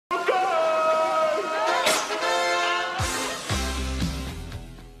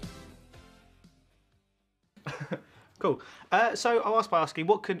Cool. So I'll ask by asking,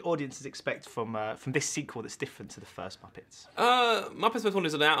 what can audiences expect from this sequel that's different to the first Muppets? Muppets Most Wanted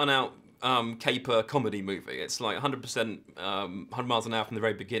is an out-and-out caper comedy movie. It's like 100% 100 miles an hour from the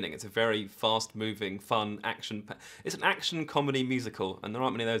very beginning. It's a very fast-moving, fun action. It's an action comedy musical, and there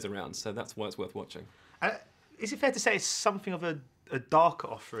aren't many of those around, so that's why it's worth watching. Is it fair to say it's something of a darker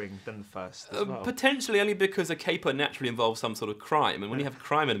offering than the first as well? Potentially, only because a caper naturally involves some sort of crime, and when you have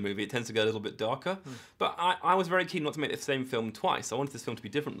crime in a movie, it tends to go a little bit darker. But I was very keen not to make the same film twice. I wanted this film to be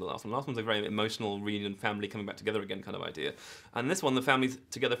different than the last one. The last one's a very emotional reunion, family coming back together again kind of idea. And this one, the family's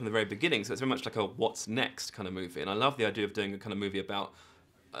together from the very beginning, so it's very much like a what's next kind of movie. And I love the idea of doing a kind of movie about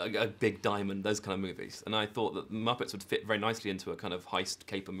a big diamond, those kind of movies. And I thought that Muppets would fit very nicely into a kind of heist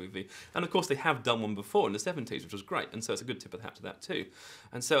caper movie. And of course they have done one before in the 70s, which was great. And so it's a good tip of the hat to that too.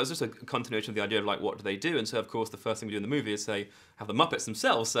 And so it was just a continuation of the idea of like, what do they do? And so of course the first thing we do in the movie is have the Muppets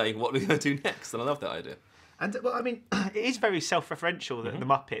themselves say, what are we going to do next? And I love that idea. And well, I mean, it is very self-referential, the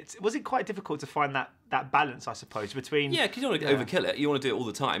Muppets. Was it quite difficult to find that balance, I suppose, between... Yeah, because you don't want to overkill it. You want to do it all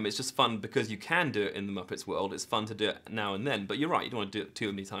the time. It's just fun because you can do it in the Muppets world. It's fun to do it now and then. But you're right, you don't want to do it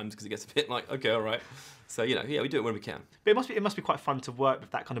too many times because it gets a bit like, okay, all right. So, yeah, we do it when we can. But it must be quite fun to work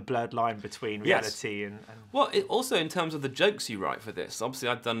with that kind of blurred line between reality and... Well, also in terms of the jokes you write for this. Obviously,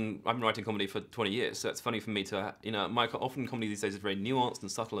 I've been writing comedy for 20 years, so it's funny for me to, often comedy these days is very nuanced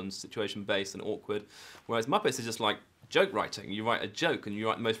and subtle and situation-based and awkward, whereas Muppets is just like joke writing. You write a joke and you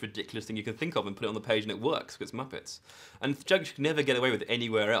write the most ridiculous thing you can think of and put it on the page and it works because it's Muppets. And jokes you can never get away with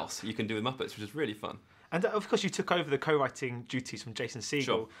anywhere else you can do with Muppets, which is really fun. And of course, you took over the co-writing duties from Jason Segel.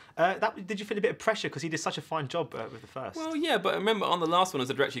 Sure. Did you feel a bit of pressure because he did such a fine job with the first? Well, yeah, but I remember on the last one, as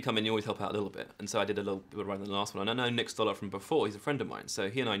a director, you come in, you always help out a little bit, and so I did a little bit of writing on the last one. And I know Nick Stoller from before; he's a friend of mine, so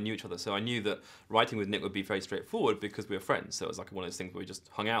he and I knew each other. So I knew that writing with Nick would be very straightforward because we were friends. So it was like one of those things where we just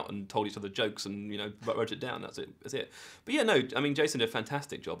hung out and told each other jokes and wrote it down. That's it. But yeah, no, I mean Jason did a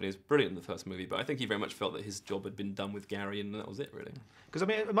fantastic job and he was brilliant in the first movie. But I think he very much felt that his job had been done with Gary, and that was it really. Because I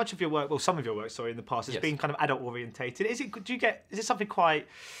mean, much of your work, well, some of your work, sorry, in the past has been kind of adult orientated. Is it something quite,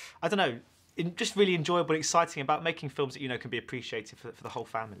 I don't know, just really enjoyable and exciting about making films that can be appreciated for the whole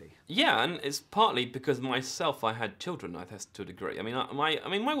family? Yeah, and it's partly because myself, I had children, I guess, to a degree. I mean,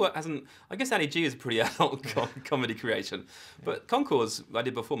 my work hasn't. I guess Ali G is a pretty adult comedy creation, but Concours I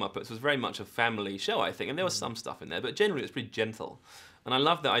did before Muppets was very much a family show, I think, and there was some stuff in there, but generally it's pretty gentle. And I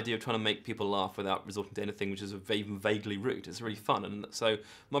love the idea of trying to make people laugh without resorting to anything which is even vaguely rude. It's really fun, and so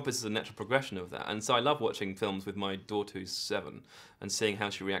Muppets is a natural progression of that. And so I love watching films with my daughter who's 7 and seeing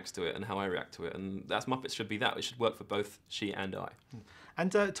how she reacts to it and how I react to it. And that's Muppets should be that. It should work for both she and I.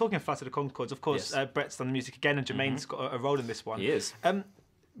 And talking of Flight of the Conchords, of course, Brett's done the music again, and Jermaine's got a role in this one. He is.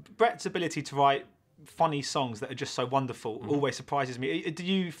 Brett's ability to write funny songs that are just so wonderful always surprises me. Do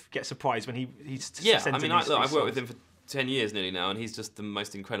you get surprised when he sends in these I've worked with him for 10 years nearly now, and he's just the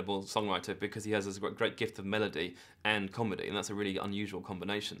most incredible songwriter because he has this great gift of melody and comedy, and that's a really unusual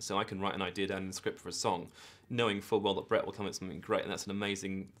combination. So I can write an idea down in the script for a song, knowing full well that Brett will come up with something great, and that's an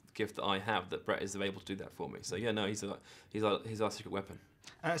amazing gift that I have, that Brett is able to do that for me. So yeah, no, he's our secret weapon.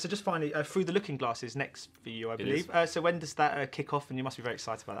 So just finally, Through the Looking Glass is next for you, I believe. So when does that kick off? And you must be very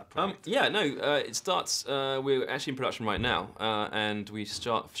excited about that project. It starts, we're actually in production right now, and we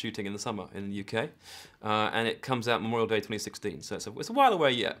start shooting in the summer in the UK. And it comes out Memorial Day 2016, so it's a while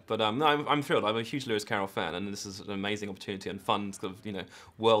away yet. But no, I'm thrilled. I'm a huge Lewis Carroll fan, and this is an amazing opportunity and fun sort of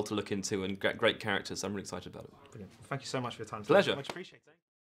world to look into, and great characters. So I'm really excited about it. Brilliant. Thank you so much for your time. Pleasure. Much appreciated.